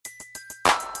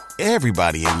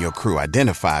Everybody in your crew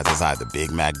identifies as either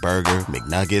Big Mac Burger,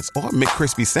 McNuggets, or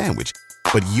McCrispy Sandwich.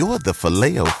 But you're the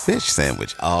Filet-O-Fish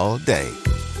Sandwich all day.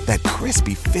 That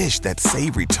crispy fish, that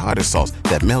savory tartar sauce,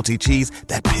 that melty cheese,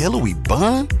 that pillowy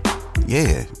bun.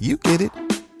 Yeah, you get it.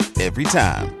 Every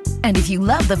time. And if you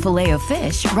love the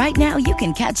Filet-O-Fish, right now you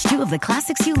can catch two of the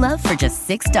classics you love for just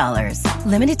 $6.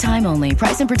 Limited time only.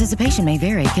 Price and participation may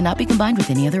vary. Cannot be combined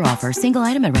with any other offer. Single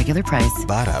item at regular price.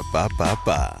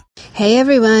 Ba-da-ba-ba-ba. Hey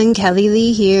everyone, Kelly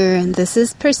Lee here, and this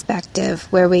is Perspective,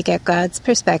 where we get God's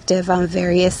perspective on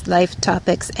various life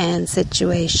topics and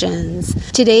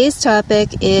situations. Today's topic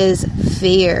is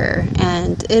fear,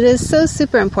 and it is so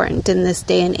super important in this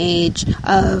day and age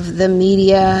of the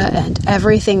media and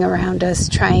everything around us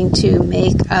trying to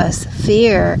make us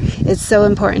fear. It's so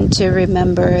important to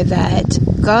remember that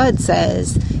God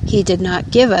says He did not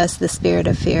give us the spirit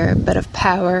of fear, but of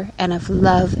power and of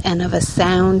love and of a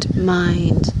sound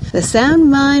mind. The sound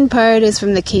mind part is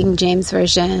from the King James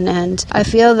Version, and I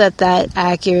feel that that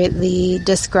accurately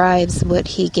describes what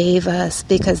He gave us,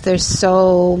 because there's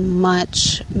so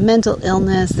much mental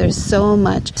illness, there's so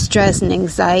much stress and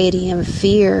anxiety and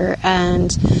fear,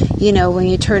 and you know, when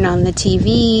you turn on the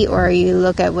TV or you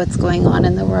look at what's going on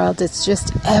in the world, it's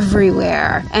just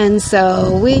everywhere. And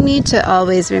so we need to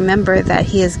always remember that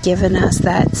He has given us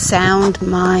that sound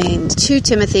mind. 2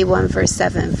 Timothy 1 verse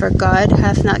 7, for God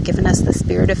hath not given us the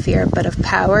spirit of fear, but of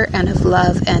power and of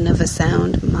love and of a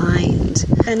sound mind.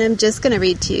 And I'm just going to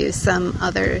read to you some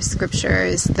other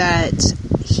scriptures that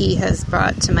He has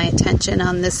brought to my attention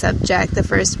on this subject. The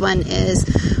first one is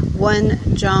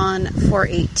 1 John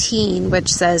 4:18,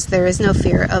 which says, there is no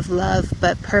fear of love,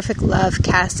 but perfect love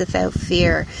casteth out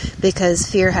fear, because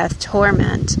fear hath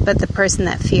torment, but the person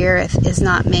that feareth is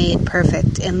not made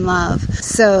perfect in love.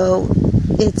 So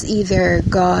it's either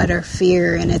God or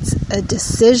fear, and it's a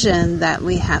decision that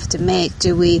we have to make.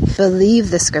 Do we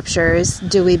believe the scriptures?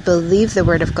 Do we believe the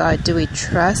word of God? Do we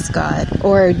trust God?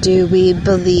 Or do we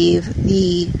believe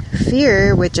the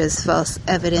fear, which is false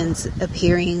evidence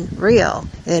appearing real?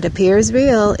 It appears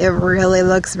real. It really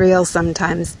looks real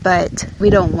sometimes, but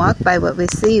we don't walk by what we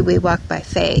see. We walk by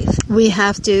faith. We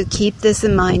have to keep this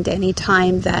in mind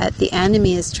anytime that the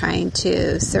enemy is trying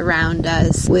to surround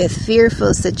us with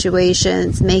fearful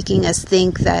situations, making us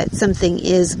think that something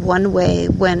is one way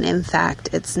when in fact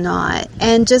it's not.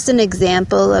 And just an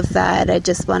example of that, I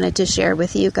just wanted to share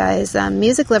with you guys.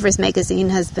 Music Lovers Magazine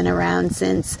has been around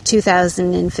since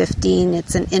 2015.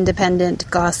 It's an independent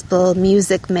gospel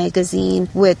music magazine,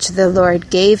 which the Lord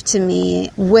gave to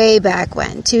me way back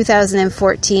when,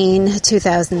 2014,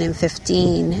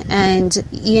 2015. And,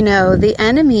 you know, the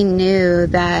enemy knew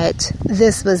that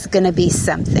this was going to be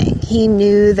something. He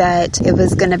knew that it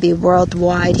was going to be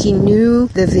worldwide. He knew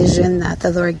the vision that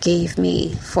the Lord gave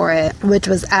me for it, which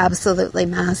was absolutely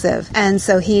massive. And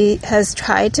so he has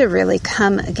tried to really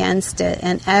come against it.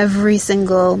 And every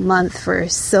single month for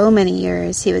so many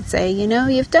years, he would say, you know,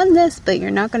 you've done this, but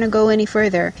you're not going to go any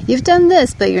further. You've done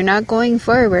this, but you're not going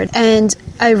forward. And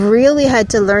I really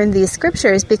had to learn these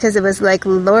scriptures, because it was like,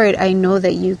 Lord, I know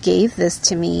that you gave this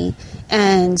to me,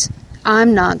 and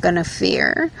I'm not going to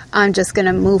fear. I'm just going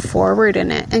to move forward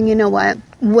in it. And you know what?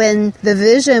 When the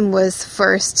vision was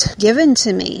first given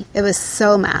to me, it was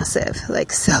so massive,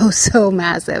 like so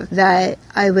massive, that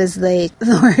I was like,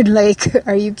 Lord, like,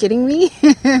 are you kidding me?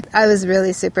 I was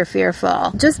really super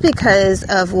fearful, just because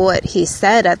of what he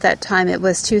said at that time. It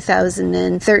was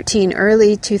 2013,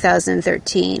 early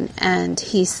 2013, and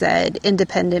he said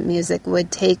independent music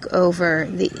would take over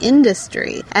the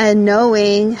industry. And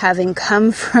knowing, having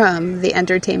come from the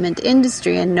entertainment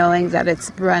industry and knowing that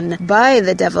it's run by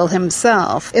the devil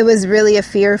himself, it was really a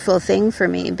fearful thing for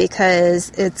me,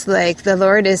 because it's like the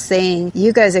Lord is saying,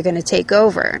 you guys are going to take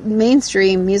over.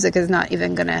 Mainstream music is not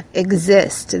even going to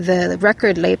exist. The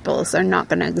record labels are not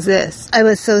going to exist. I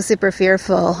was so super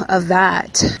fearful of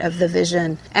that, of the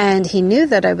vision. And he knew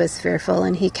that I was fearful,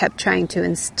 and he kept trying to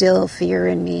instill fear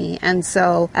in me. And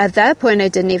so at that point, I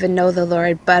didn't even know the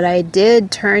Lord, but I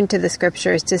did turn to the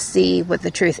scriptures to see what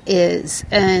the truth is.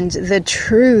 And the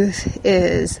truth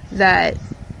is that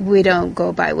we don't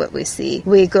go by what we see.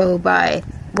 We go by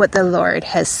what the Lord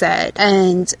has said.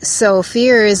 And so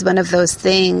fear is one of those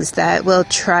things that will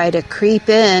try to creep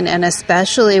in, and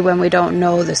especially when we don't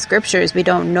know the scriptures, we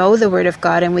don't know the word of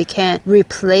God, and we can't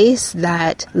replace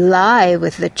that lie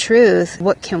with the truth.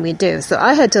 What can we do? So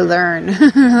I had to learn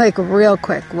like real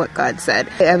quick what God said.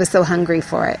 I was so hungry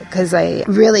for it, because I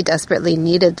really desperately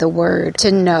needed the word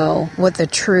to know what the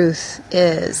truth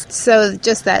is. So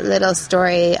just that little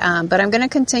story, but I'm going to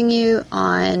continue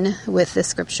on with the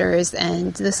scriptures,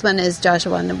 and This one is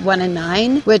Joshua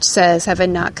 1:9, which says, "Have I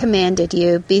not commanded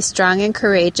you? Be strong and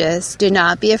courageous. Do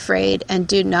not be afraid and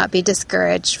do not be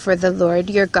discouraged, for the Lord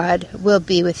your God will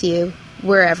be with you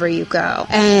wherever you go."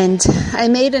 And I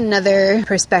made another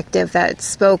perspective that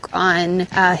spoke on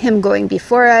him going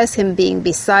before us, him being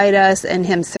beside us, and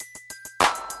him.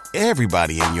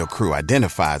 Everybody in your crew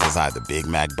identifies as either Big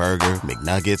Mac Burger,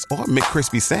 McNuggets, or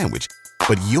McCrispy Sandwich.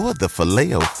 But you're the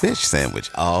Filet-O-Fish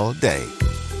Sandwich all day.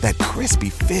 That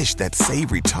crispy fish, that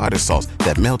savory tartar sauce,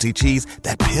 that melty cheese,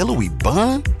 that pillowy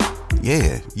bun.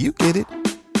 Yeah, you get it.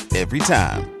 Every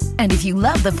time. And if you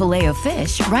love the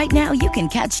Filet-O-Fish, right now you can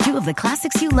catch two of the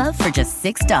classics you love for just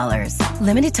 $6.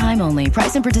 Limited time only.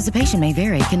 Price and participation may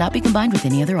vary. Cannot be combined with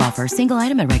any other offer. Single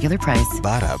item at regular price.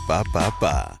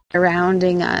 Ba-da-ba-ba-ba.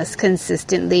 Surrounding us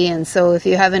consistently. And so if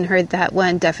you haven't heard that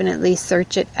one, definitely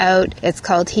search it out. It's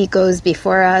called He Goes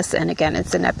Before Us. And again,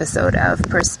 it's an episode of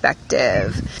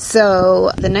Perspective.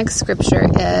 So the next scripture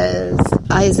is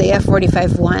Isaiah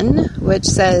 45:1, which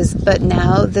says, "But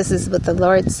now this is what the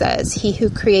Lord says, He who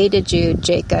created you,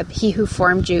 Jacob, He who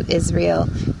formed you, Israel,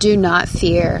 do not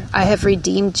fear. I have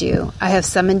redeemed you. I have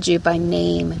summoned you by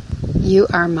name. You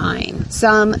are mine."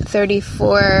 Psalm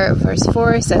 34 verse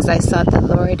 4 says, "I sought the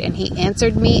Lord and he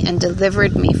answered me and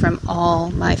delivered me from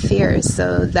all my fears."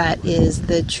 So that is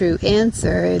the true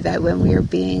answer, that when we are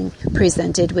being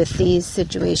presented with these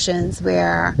situations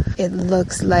where it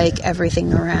looks like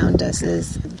everything around us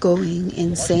is going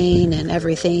insane and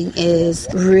everything is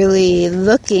really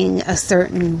looking a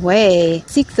certain way,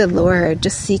 seek the Lord.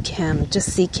 Just seek him. Just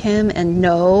seek him and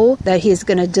know that he's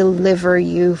going to deliver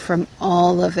you from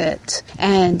all of it.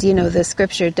 And, you know, the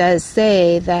scripture does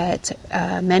say that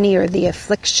many are the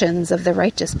afflictions of the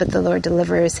righteous, but the Lord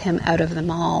delivers him out of them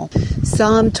all.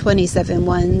 Psalm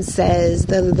 27:1 says,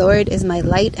 "The Lord is my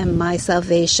light and my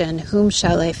salvation. Whom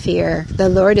shall I fear? The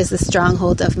Lord is the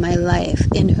stronghold of my life.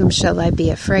 In whom shall I be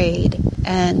afraid?"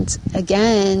 And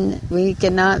again, we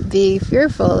cannot be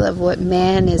fearful of what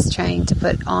man is trying to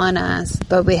put on us,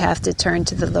 but we have to turn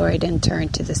to the Lord and turn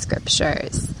to the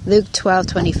scriptures. Luke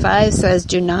 12:25 says,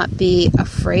 "Do not be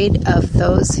afraid of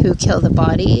those who kill the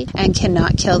body and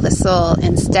cannot kill the soul.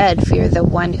 Instead, fear the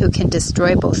one who can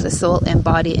destroy both the soul and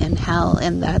body in hell,"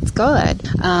 and that's God.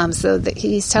 So that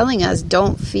he's telling us,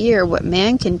 don't fear what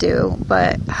man can do,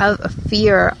 but have a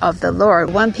fear of the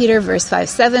Lord. 1 Peter verse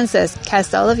 5:7 says,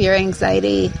 "Cast all of your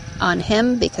anxiety on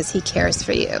him because he cares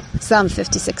for you." Psalm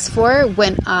 56:4,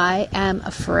 "When I am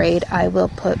afraid, I will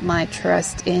put my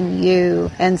trust in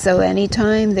you." And so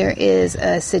anytime there is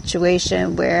a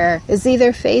situation where it's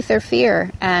either faith or fear,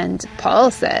 and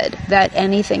Paul said that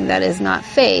anything that is not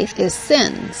faith is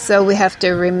sin. So we have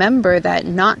to remember that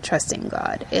not trusting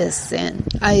God is sin.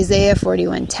 Isaiah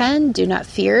 41:10, "Do not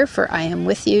fear, for I am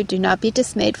with you. Do not be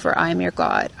dismayed, for I am your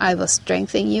God. I will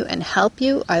strengthen you and help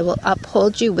you. I will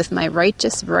uphold you with my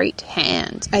righteous right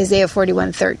hand." Isaiah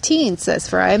 41:13 says,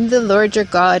 "For I am the Lord your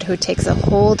God who takes a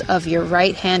hold of your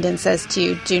right hand and says to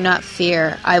you, do not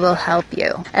fear, I will help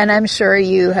you." And I'm sure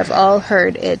you have all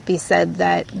heard it be said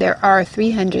that there are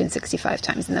 365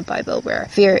 times in the Bible where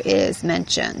fear is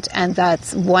mentioned. And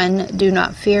that's one do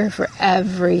not fear for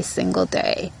every single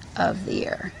day of the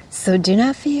year. So do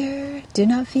not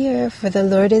fear, for the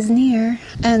Lord is near.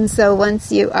 And so once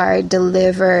you are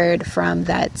delivered from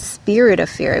that spirit of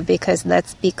fear, because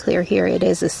let's be clear here, it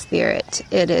is a spirit.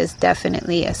 It is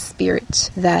definitely a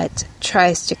spirit that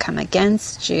tries to come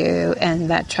against you and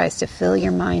that tries to fill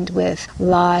your mind with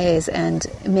lies and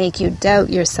make you doubt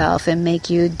yourself and make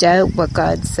you doubt what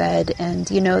God said. And,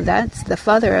 you know, that's the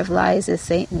father of lies is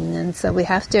Satan. And so we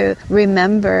have to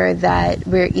remember that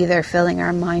we're either filling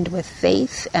our mind with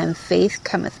faith, and faith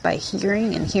cometh by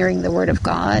hearing, and hearing the word of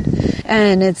God.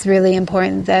 And it's really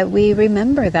important that we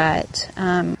remember that.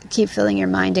 Keep filling your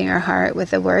mind and your heart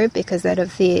with the word, because out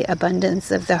of the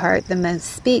abundance of the heart the mouth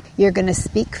speak. You're going to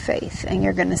speak faith and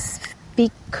you're going to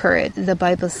speak courage. The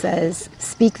Bible says,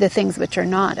 speak the things which are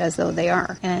not as though they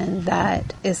are. And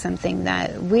that is something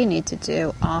that we need to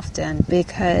do often,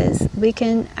 because we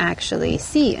can actually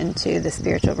see into the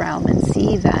spiritual realm and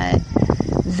see that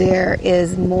there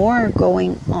is more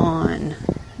going on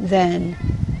than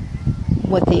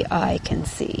what the eye can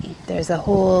see. There's a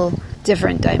whole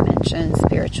different dimension,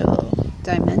 spiritual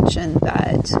dimension,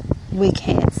 that we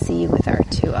can't see with our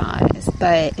two eyes,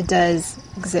 but it does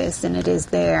exist and it is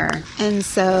there. And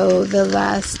so the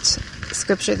last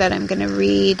scripture that I'm going to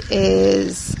read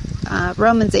is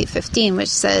Romans 8:15, which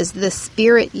says, "The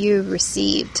spirit you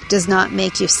received does not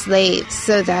make you slaves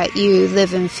so that you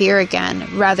live in fear again.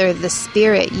 Rather, the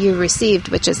spirit you received,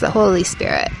 which is the Holy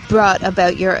Spirit, brought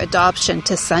about your adoption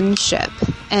to sonship.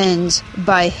 and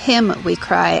by him we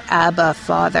cry, Abba,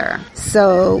 Father.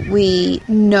 So we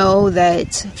know that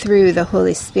through the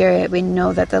Holy Spirit, we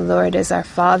know that the Lord is our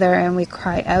Father, and we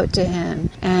cry out to him.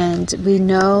 And we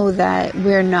know that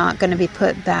we're not going to be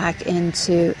put back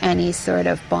into any sort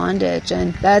of bondage.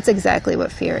 And that's exactly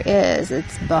what fear is.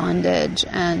 It's bondage.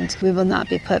 And we will not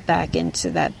be put back into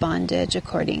that bondage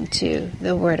according to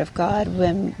the Word of God.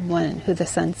 When who the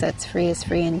Son sets free is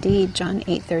free indeed, John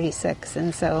 8:36.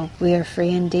 And so we are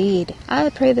free indeed. I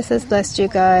pray this has blessed you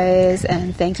guys,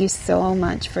 and thank you so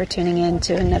much for tuning in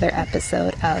to another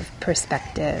episode of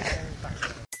Perspective.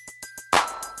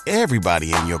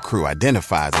 Everybody in your crew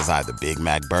identifies as either Big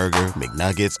Mac Burger,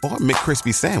 McNuggets, or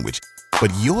McCrispy Sandwich.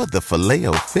 But you're the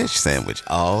Filet-O-Fish Sandwich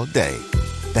all day.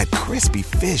 That crispy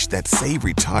fish, that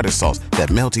savory tartar sauce, that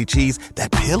melty cheese,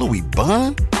 that pillowy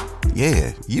bun.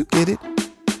 Yeah, you get it.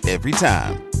 Every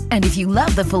time. And if you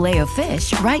love the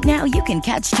Filet-O-Fish, right now you can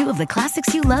catch 2 of the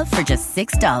classics you love for just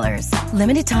 $6.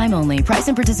 Limited time only. Price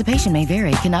and participation may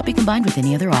vary. Cannot be combined with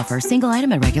any other offer. Single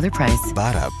item at regular price.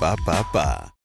 Ba-da-ba-ba-ba.